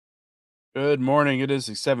Good morning. It is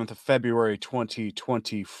the 7th of February,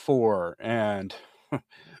 2024, and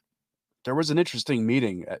there was an interesting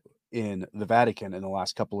meeting in the Vatican in the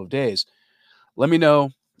last couple of days. Let me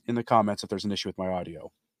know in the comments if there's an issue with my audio.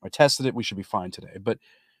 I tested it. We should be fine today. But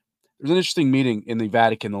there's an interesting meeting in the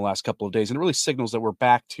Vatican the last couple of days, and it really signals that we're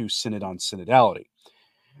back to Synod on Synodality.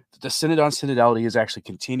 The Synod on Synodality is actually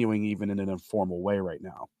continuing even in an informal way right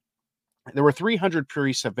now. There were 300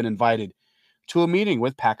 priests have been invited to a meeting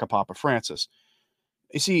with Papa Francis.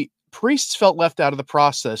 You see, priests felt left out of the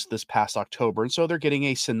process this past October, and so they're getting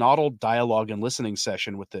a synodal dialogue and listening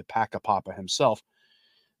session with the Papa himself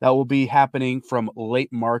that will be happening from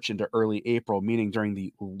late March into early April, meaning during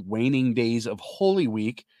the waning days of Holy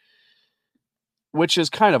Week, which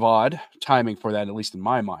is kind of odd timing for that, at least in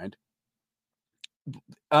my mind.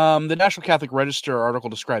 The National Catholic Register article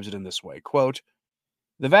describes it in this way, quote,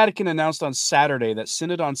 "The Vatican announced on Saturday that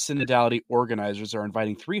Synod on Synodality organizers are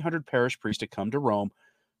inviting 300 parish priests to come to Rome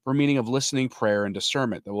for a meeting of listening, prayer, and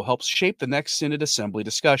discernment that will help shape the next Synod Assembly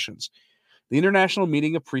discussions. The international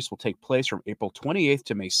meeting of priests will take place from April 28th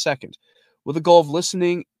to May 2nd, with the goal of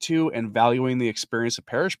listening to and valuing the experience of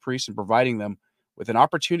parish priests and providing them with an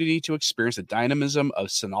opportunity to experience the dynamism of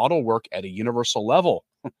synodal work at a universal level."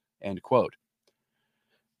 End quote.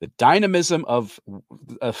 The dynamism of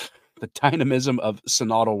the dynamism of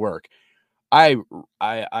synodal work. I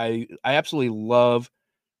absolutely love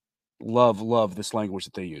this language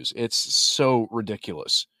that they use. It's so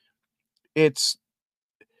ridiculous. It's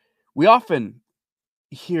we often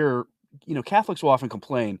hear, Catholics will often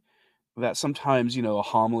complain that sometimes, a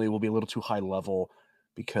homily will be a little too high level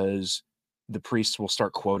because the priests will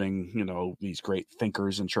start quoting, these great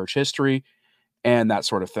thinkers in church history and that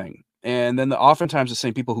sort of thing. And then oftentimes the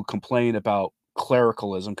same people who complain about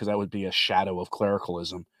clericalism, because that would be a shadow of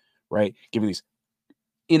clericalism, right? Giving these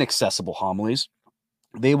inaccessible homilies,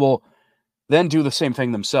 they will then do the same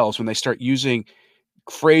thing themselves when they start using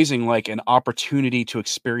phrasing like an opportunity to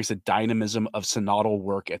experience the dynamism of synodal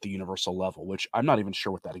work at the universal level, which I'm not even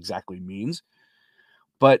sure what that exactly means.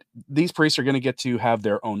 But these priests are going to get to have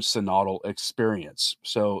their own synodal experience.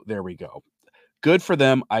 So there we go. Good for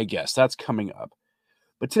them, I guess. That's coming up.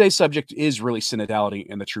 But today's subject is really synodality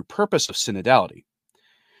and the true purpose of synodality.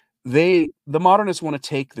 The modernists want to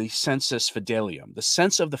take the sensus fidelium, the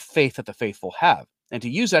sense of the faith that the faithful have, and to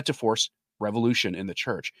use that to force revolution in the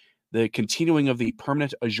church, the continuing of the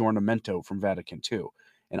permanent aggiornamento from Vatican II,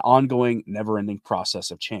 an ongoing, never-ending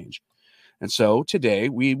process of change. And so today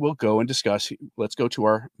we will go and discuss, let's go to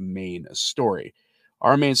our main story.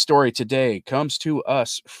 Our main story today comes to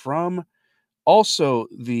us from also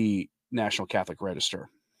the National Catholic Register,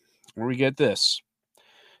 where we get this.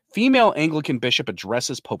 Female Anglican bishop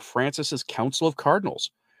addresses Pope Francis's Council of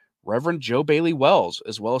Cardinals. Reverend Joe Bailey Wells,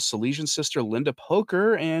 as well as Salesian sister Linda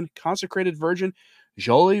Poker and consecrated virgin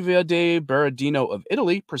Giolivia de Berardino of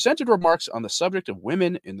Italy, presented remarks on the subject of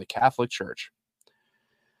women in the Catholic Church.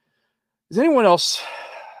 Is anyone else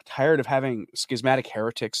tired of having schismatic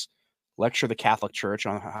heretics lecture the Catholic Church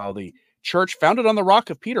on how the church, founded on the rock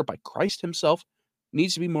of Peter by Christ himself,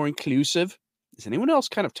 needs to be more inclusive? Is anyone else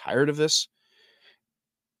kind of tired of this?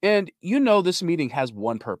 And this meeting has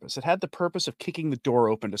one purpose. It had the purpose of kicking the door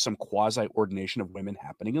open to some quasi-ordination of women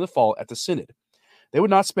happening in the fall at the Synod. They would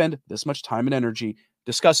not spend this much time and energy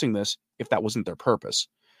discussing this if that wasn't their purpose.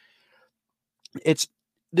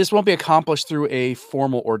 This won't be accomplished through a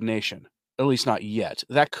formal ordination, at least not yet.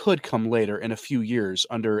 That could come later in a few years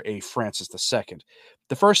under a Francis II.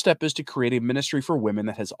 The first step is to create a ministry for women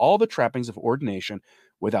that has all the trappings of ordination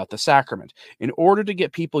without the sacrament, in order to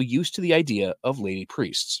get people used to the idea of lady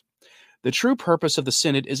priests. The true purpose of the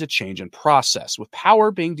Synod is a change in process, with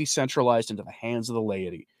power being decentralized into the hands of the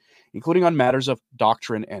laity, including on matters of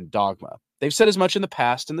doctrine and dogma. They've said as much in the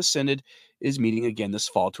past, and the Synod is meeting again this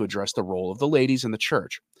fall to address the role of the ladies in the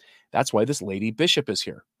church. That's why this lady bishop is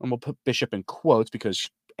here. And we'll put bishop in quotes because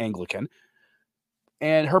she's Anglican.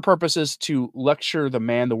 And her purpose is to lecture the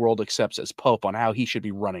man the world accepts as pope on how he should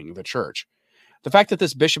be running the church. The fact that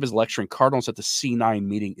this bishop is lecturing cardinals at the C9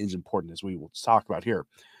 meeting is important, as we will talk about here.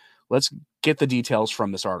 Let's get the details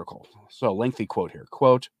from this article. So, lengthy quote here.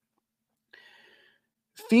 Quote,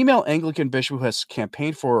 "Female Anglican bishop who has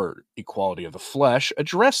campaigned for equality of the flesh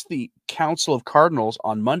addressed the Council of Cardinals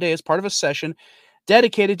on Monday as part of a session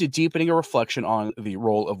dedicated to deepening a reflection on the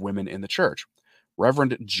role of women in the church.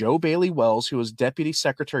 Reverend Joe Bailey Wells, who was Deputy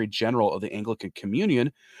Secretary General of the Anglican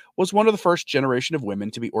Communion, was one of the first generation of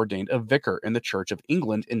women to be ordained a vicar in the Church of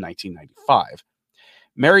England in 1995.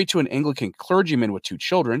 Married to an Anglican clergyman with 2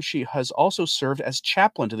 children, she has also served as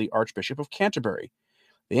chaplain to the Archbishop of Canterbury.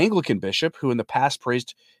 The Anglican bishop, who in the past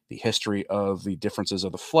praised the history of the differences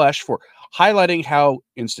of the flesh for highlighting how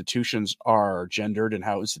institutions are gendered and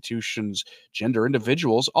how institutions gender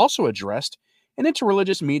individuals, also addressed an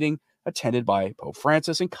interreligious meeting attended by Pope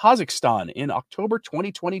Francis in Kazakhstan in October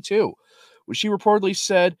 2022, when she reportedly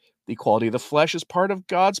said the equality of the flesh is part of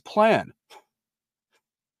God's plan.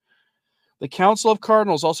 The Council of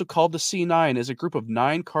Cardinals, also called the C9, is a group of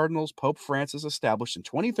 9 cardinals Pope Francis established in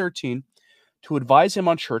 2013 to advise him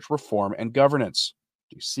on church reform and governance.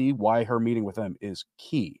 You see why her meeting with them is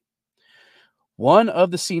key. One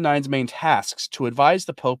of the C9's main tasks, to advise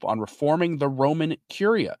the Pope on reforming the Roman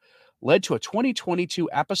Curia, led to a 2022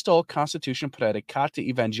 Apostolic Constitution Predicate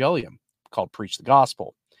Evangelium, called Preach the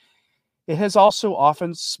Gospel. It has also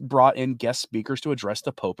often brought in guest speakers to address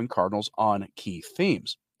the Pope and cardinals on key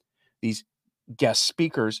themes. These guest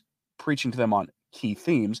speakers preaching to them on key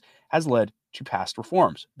themes has led to past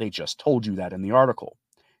reforms. They just told you that in the article.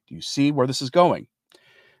 Do you see where this is going?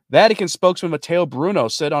 Vatican spokesman Matteo Bruno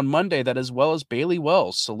said on Monday that, as well as Bailey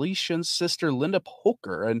Wells, Salesian sister Linda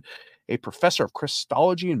Poker, and a professor of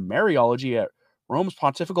Christology and Mariology at Rome's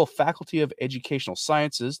Pontifical Faculty of Educational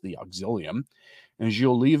Sciences, the Auxilium, and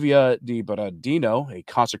Giulivia di Bradino, a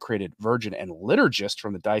consecrated virgin and liturgist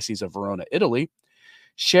from the Diocese of Verona, Italy,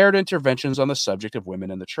 shared interventions on the subject of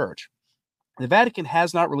women in the Church. The Vatican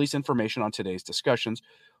has not released information on today's discussions,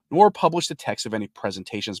 nor published the text of any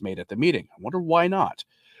presentations made at the meeting. I wonder why not.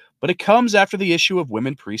 But it comes after the issue of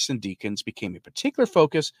women priests and deacons became a particular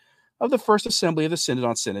focus of the First Assembly of the Synod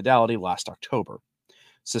on Synodality last October.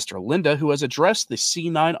 Sister Linda, who has addressed the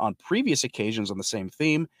C9 on previous occasions on the same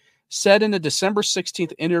theme, said in a December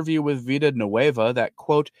 16th interview with Vida Nueva that,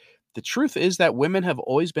 quote, "The truth is that women have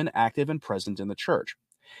always been active and present in the Church.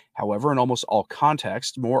 However, in almost all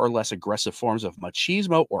contexts, more or less aggressive forms of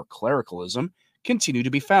machismo or clericalism continue to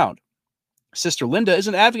be found. Sister Linda is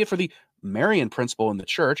an advocate for the Marian principle in the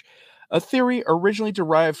Church, a theory originally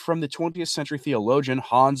derived from the 20th century theologian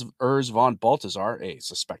Hans Urs von Balthasar, a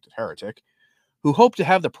suspected heretic, who hoped to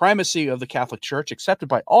have the primacy of the Catholic Church accepted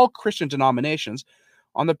by all Christian denominations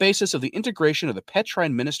on the basis of the integration of the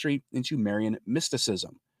Petrine ministry into Marian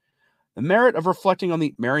mysticism. The merit of reflecting on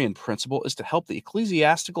the Marian principle is to help the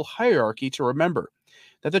ecclesiastical hierarchy to remember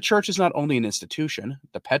that the Church is not only an institution,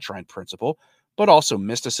 the Petrine principle, but also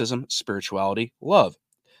mysticism, spirituality, love,"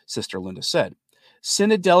 Sister Linda said.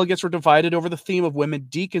 Synod delegates were divided over the theme of women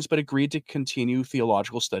deacons, but agreed to continue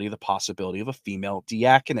theological study of the possibility of a female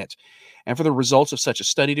diaconate, and for the results of such a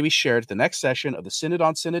study to be shared at the next session of the Synod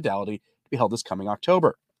on Synodality to be held this coming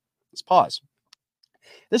October. Let's pause.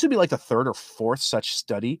 This would be like the 3rd or 4th such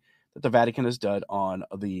study that the Vatican has done on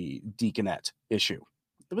the deaconate issue.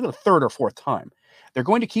 It was the 3rd or 4th time. They're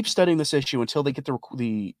going to keep studying this issue until they get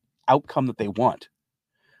the outcome that they want,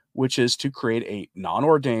 which is to create a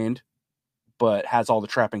non-ordained, but has all the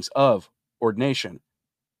trappings of ordination,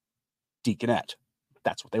 deaconate.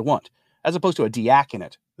 That's what they want. As opposed to a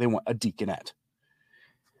diaconate, they want a deaconate.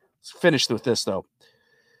 Let's finish with this, though.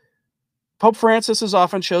 Pope Francis has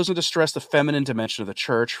often chosen to stress the feminine dimension of the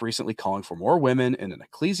Church, recently calling for more women in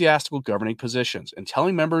ecclesiastical governing positions and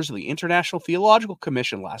telling members of the International Theological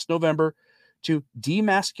Commission last November to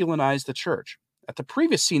demasculinize the Church. At the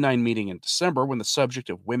previous C9 meeting in December, when the subject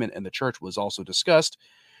of women in the Church was also discussed,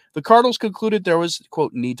 the cardinals concluded there was,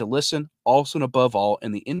 quote, "need to listen, also and above all,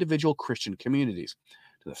 in the individual Christian communities,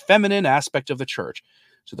 to the feminine aspect of the Church,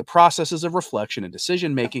 so the processes of reflection and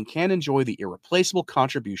decision-making can enjoy the irreplaceable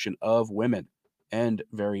contribution of women." End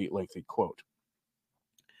very lengthy quote.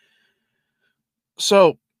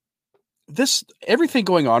 So everything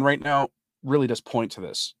going on right now really does point to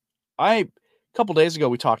this. A couple days ago,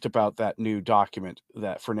 we talked about that new document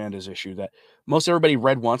that Fernandez issued that most everybody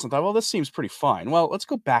read once and thought, well, this seems pretty fine. Well, let's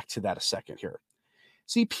go back to that a second here.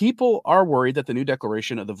 See, people are worried that the new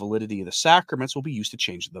declaration of the validity of the sacraments will be used to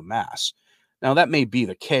change the Mass. Now, that may be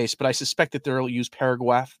the case, but I suspect that they'll use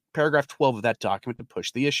paragraph 12 of that document to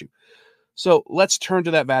push the issue. So let's turn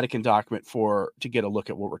to that Vatican document to get a look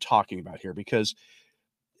at what we're talking about here, because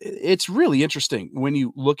it's really interesting when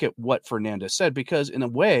you look at what Fernandez said, because in a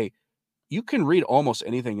way, you can read almost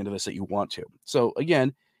anything into this that you want to. So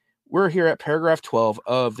again, we're here at paragraph 12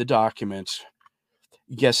 of the document,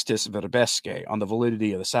 Gestis Verbesque, on the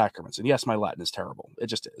validity of the sacraments. And yes, my Latin is terrible. It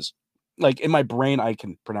just is. Like, in my brain, I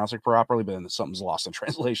can pronounce it properly, but then something's lost in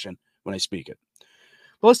translation when I speak it.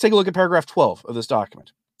 But let's take a look at paragraph 12 of this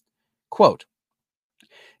document. Quote,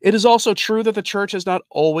 "It is also true that the Church has not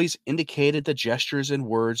always indicated the gestures and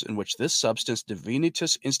words in which this substance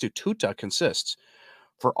Divinitas Instituta consists.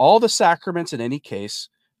 For all the sacraments in any case,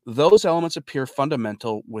 Those elements appear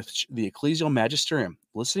fundamental with the ecclesial magisterium,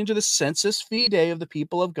 listening to the sensus fidei of the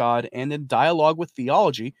people of God and in dialogue with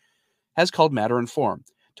theology, has called matter and form,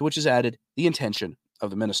 to which is added the intention of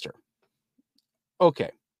the minister. Okay,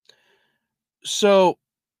 so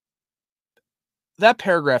that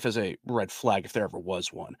paragraph is a red flag if there ever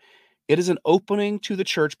was one. It is an opening to the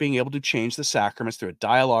church being able to change the sacraments through a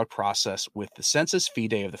dialogue process with the sensus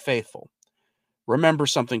fidei of the faithful. Remember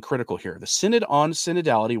something critical here. The Synod on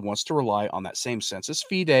Synodality wants to rely on that same sensus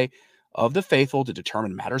fidei of the faithful to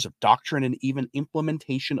determine matters of doctrine and even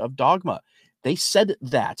implementation of dogma. They said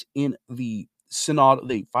that in the synod,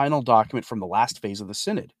 the final document from the last phase of the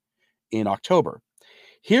synod in October.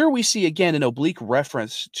 Here we see again an oblique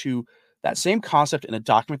reference to that same concept in a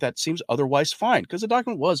document that seems otherwise fine, because the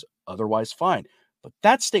document was otherwise fine. But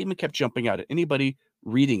that statement kept jumping out at anybody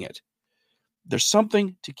reading it. There's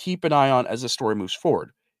something to keep an eye on as the story moves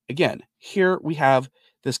forward. Again, here we have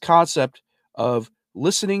this concept of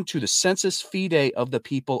listening to the sensus fidei of the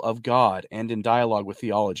people of God and in dialogue with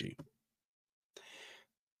theology.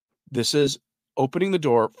 This is opening the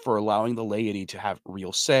door for allowing the laity to have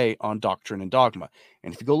real say on doctrine and dogma.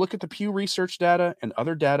 And if you go look at the Pew Research data and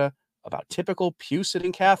other data about typical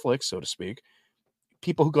pew-sitting Catholics, so to speak,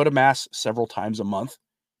 people who go to Mass several times a month,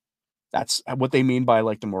 that's what they mean by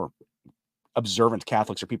like the more observant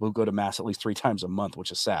Catholics are people who go to Mass at least 3 times a month,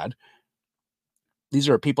 which is sad. These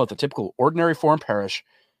are people at the typical ordinary form parish.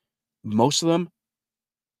 Most of them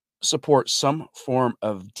support some form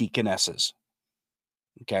of deaconesses.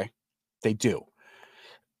 Okay? They do.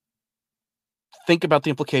 Think about the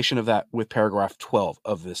implication of that with paragraph 12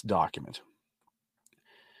 of this document.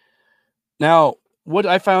 Now, what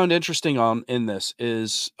I found interesting in this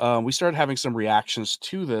is we started having some reactions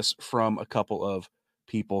to this from a couple of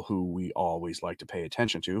people who we always like to pay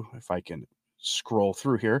attention to. If I can scroll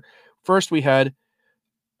through here. First, we had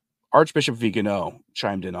Archbishop Vigano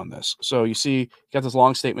chimed in on this. So you see, he got this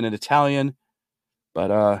long statement in Italian,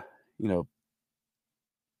 but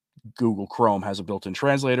Google Chrome has a built-in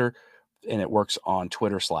translator, and it works on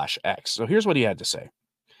Twitter/X. So here's what he had to say.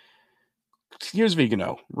 Here's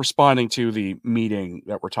Vigano responding to the meeting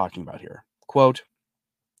that we're talking about here. Quote,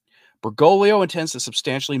 Bergoglio intends to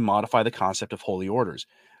substantially modify the concept of holy orders,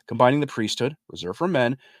 combining the priesthood, reserved for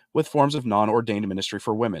men, with forms of non-ordained ministry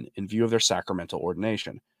for women in view of their sacramental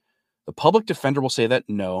ordination. The public defender will say that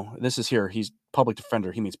no, this is here, he's public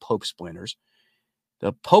defender, he means Pope splainers.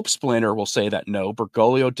 The Pope splainer will say that no,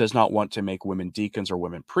 Bergoglio does not want to make women deacons or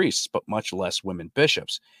women priests, but much less women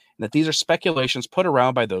bishops, and that these are speculations put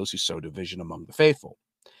around by those who sow division among the faithful.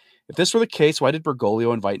 If this were the case, why did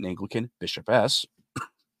Bergoglio invite an Anglican bishopess,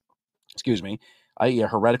 i.e. a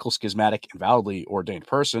heretical, schismatic, and validly ordained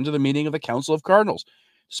person, to the meeting of the Council of Cardinals to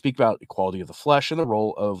speak about equality of the flesh and the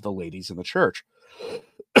role of the ladies in the church?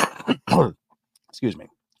 Excuse me.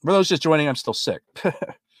 For those just joining, I'm still sick.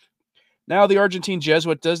 Now, the Argentine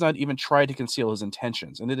Jesuit does not even try to conceal his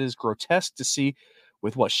intentions, and it is grotesque to see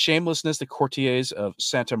with what shamelessness the courtiers of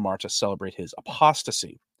Santa Marta celebrate his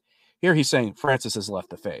apostasy. Here he's saying Francis has left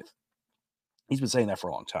the faith. He's been saying that for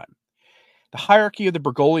a long time. The hierarchy of the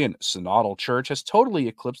Bergoglian synodal church has totally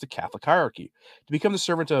eclipsed the Catholic hierarchy to become the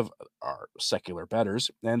servant of our secular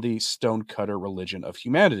betters and the stonecutter religion of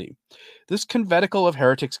humanity. This conventicle of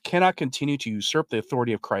heretics cannot continue to usurp the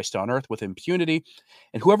authority of Christ on earth with impunity,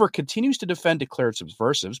 and whoever continues to defend declared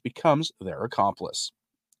subversives becomes their accomplice.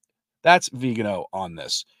 That's Vigano on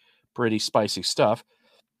this. Pretty spicy stuff.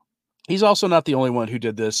 He's also not the only one who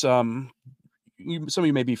did this. Some of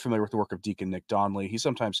you may be familiar with the work of Deacon Nick Donnelly. He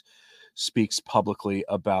sometimes speaks publicly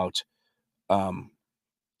about and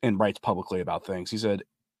writes publicly about things. He's a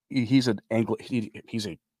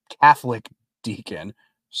Catholic deacon,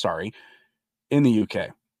 in the UK.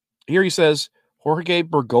 Here he says Jorge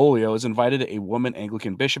Bergoglio has invited a woman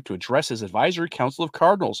Anglican bishop to address his advisory council of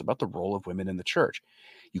cardinals about the role of women in the church.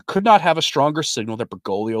 You could not have a stronger signal that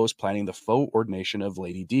Bergoglio is planning the faux ordination of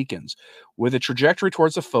lady deacons, with a trajectory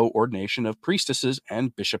towards the faux ordination of priestesses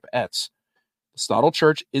and bishopettes. The synodal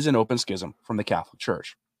church is an open schism from the Catholic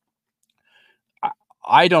Church.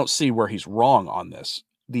 I don't see where he's wrong on this.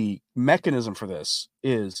 The mechanism for this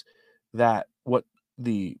is that what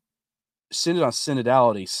the Synod on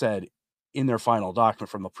Synodality said in their final document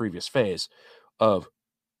from the previous phase of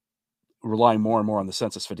relying more and more on the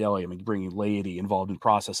sensus fidelium and bringing laity involved in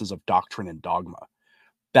processes of doctrine and dogma.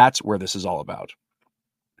 That's where this is all about.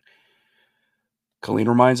 Colleen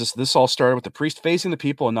reminds us this all started with the priest facing the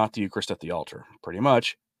people and not the Eucharist at the altar. Pretty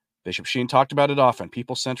much. Bishop Sheen talked about it often.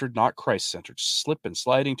 People-centered, not Christ-centered. Slip and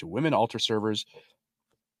sliding to women altar servers.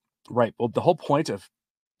 Right. Well, the whole point of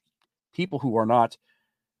people who are not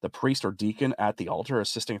the priest or deacon at the altar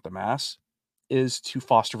assisting at the Mass is to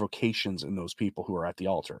foster vocations in those people who are at the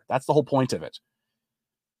altar. That's the whole point of it.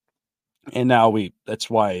 And now that's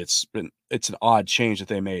why it's an odd change that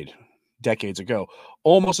they made decades ago,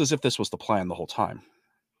 almost as if this was the plan the whole time.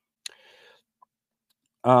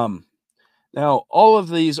 Now, all of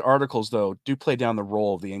these articles, though, do play down the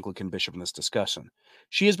role of the Anglican bishop in this discussion.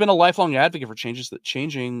 She has been a lifelong advocate for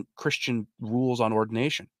changing Christian rules on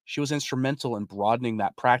ordination. She was instrumental in broadening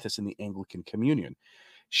that practice in the Anglican Communion.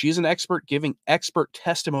 She is an expert giving expert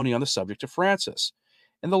testimony on the subject of Francis.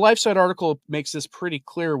 And the LifeSite article makes this pretty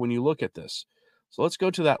clear when you look at this. So let's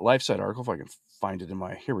go to that LifeSite article if I can find it in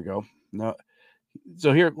my. Here we go. No,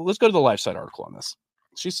 so here, let's go to the LifeSite article on this.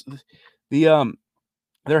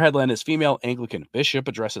 Their headline is Female Anglican Bishop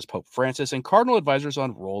Addresses Pope Francis and Cardinal Advisors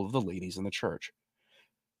on Role of the Ladies in the Church.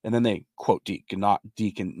 And then they quote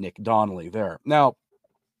Deacon Nick Donnelly there. Now,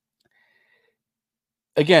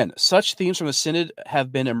 again, such themes from the Synod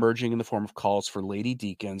have been emerging in the form of calls for lady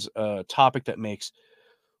deacons, a topic that makes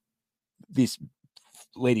these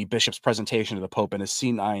lady bishops' presentation to the Pope and his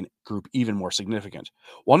C9 group even more significant.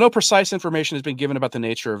 While no precise information has been given about the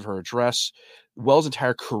nature of her address, Wells'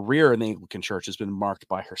 entire career in the Anglican Church has been marked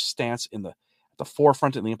by her stance at the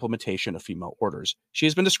forefront in the implementation of female orders. She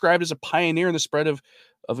has been described as a pioneer in the spread of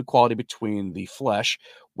equality between the flesh.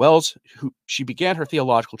 Wells, she began her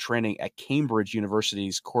theological training at Cambridge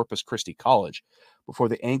University's Corpus Christi College before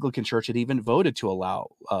the Anglican Church had even voted to allow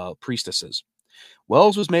priestesses.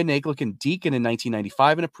 Wells was made an Anglican deacon in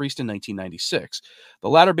 1995 and a priest in 1996, the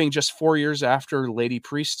latter being just 4 years after lady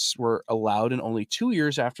priests were allowed and only 2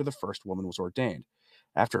 years after the first woman was ordained.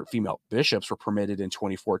 After female bishops were permitted in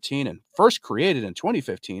 2014 and first created in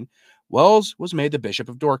 2015, Wells was made the Bishop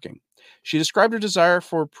of Dorking. She described her desire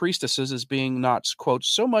for priestesses as being not, quote,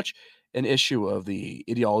 so much an issue of the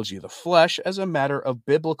ideology of the flesh as a matter of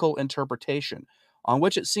biblical interpretation, on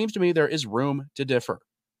which it seems to me there is room to differ.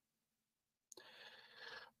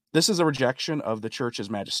 This is a rejection of the church's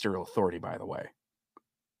magisterial authority, by the way.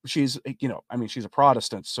 She's a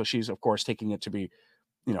Protestant, so she's, of course, taking it to be,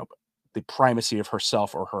 the primacy of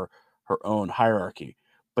herself or her own hierarchy.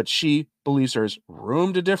 But she believes there's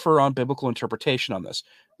room to differ on biblical interpretation on this.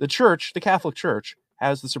 The church, the Catholic Church,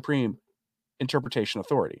 has the supreme interpretation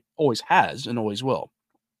authority. Always has and always will.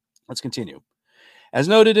 Let's continue. As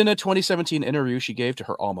noted in a 2017 interview she gave to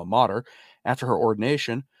her alma mater after her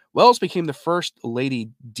ordination, Wells became the first lady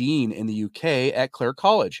dean in the UK at Clare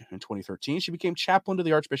College. In 2013, she became chaplain to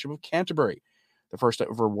the Archbishop of Canterbury, the first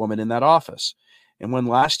ever woman in that office. And when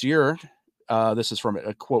last year, this is from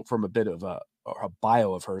a quote from a bit of a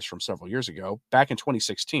bio of hers from several years ago, back in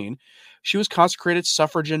 2016, she was consecrated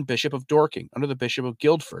suffragan Bishop of Dorking under the Bishop of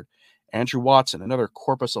Guildford, Andrew Watson, another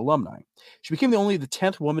Corpus alumni. She became only the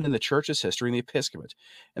 10th woman in the church's history in the episcopate,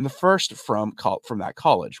 and the first from that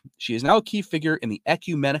college. She is now a key figure in the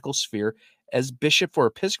ecumenical sphere as bishop for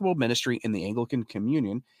episcopal ministry in the Anglican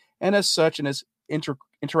Communion, and as such, and has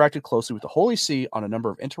interacted closely with the Holy See on a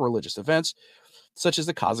number of interreligious events, such as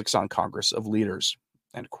the Kazakhstan Congress of Leaders,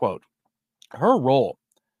 end quote. Her role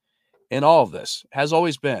in all of this has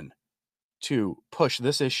always been to push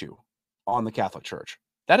this issue on the Catholic Church.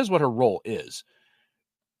 That is what her role is.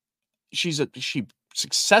 She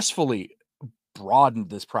successfully broadened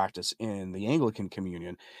this practice in the Anglican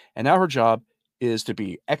Communion, and now her job is to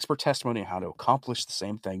be expert testimony on how to accomplish the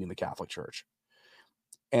same thing in the Catholic Church.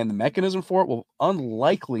 And the mechanism for it will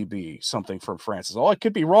unlikely be something from Francis. I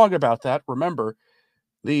could be wrong about that. Remember,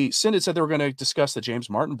 the Synod said they were going to discuss the James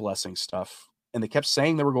Martin blessing stuff, and they kept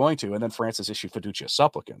saying they were going to, and then Francis issued Fiducia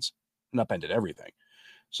Supplicans and upended everything.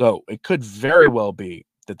 So it could very well be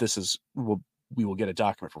that we will get a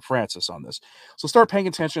document from Francis on this. So start paying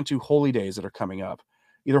attention to holy days that are coming up,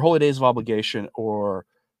 either holy days of obligation or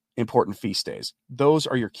important feast days. Those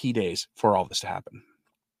are your key days for all this to happen.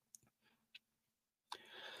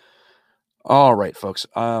 All right, folks.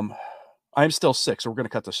 I'm still sick, so we're going to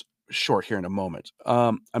cut this short here in a moment.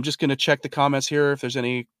 I'm just going to check the comments here. If there's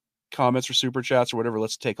any comments or super chats or whatever,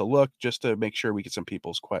 let's take a look just to make sure we get some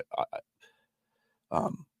people's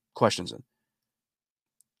questions in.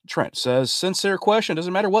 Trent says, sincere question.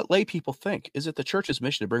 Doesn't matter what lay people think. Is it the church's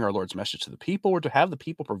mission to bring our Lord's message to the people or to have the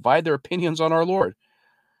people provide their opinions on our Lord?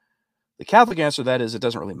 The Catholic answer to that is it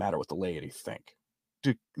doesn't really matter what the laity think.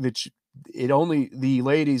 The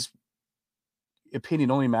laity's opinion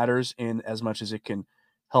only matters in as much as it can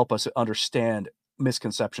help us understand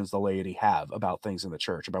misconceptions the laity have about things in the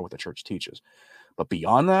church, about what the church teaches. But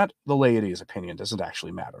beyond that, the laity's opinion doesn't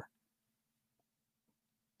actually matter.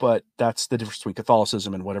 But that's the difference between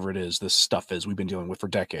Catholicism and whatever it is this stuff is we've been dealing with for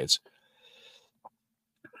decades.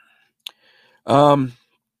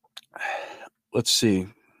 let's see.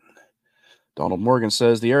 Donald Morgan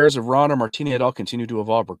says the errors of Ron or Martini et al. Continue to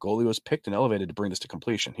evolve. Bergoli was picked and elevated to bring this to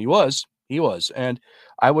completion. He was, and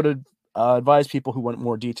I would advise people who want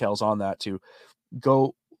more details on that to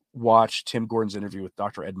go watch Tim Gordon's interview with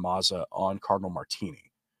Dr. Ed Mazza on Cardinal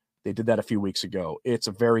Martini. They did that a few weeks ago. It's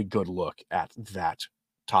a very good look at that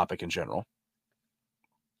topic in general.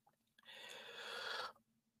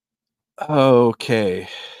 Okay.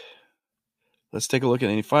 Let's take a look at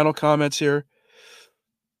any final comments here.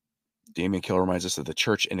 Damien Kill reminds us of the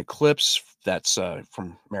church in eclipse. That's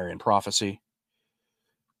from Marian Prophecy.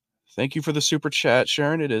 Thank you for the super chat,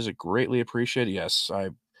 Sharon. It is greatly appreciated. Yes,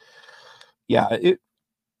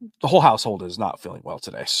 the whole household is not feeling well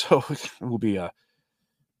today, so we'll be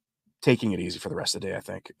taking it easy for the rest of the day, I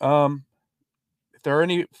think. If there are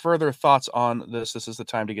any further thoughts on this is the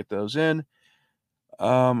time to get those in.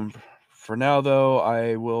 For now, though,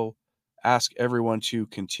 I will ask everyone to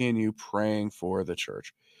continue praying for the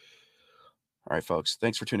church. All right, folks,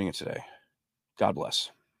 thanks for tuning in today. God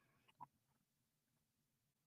bless.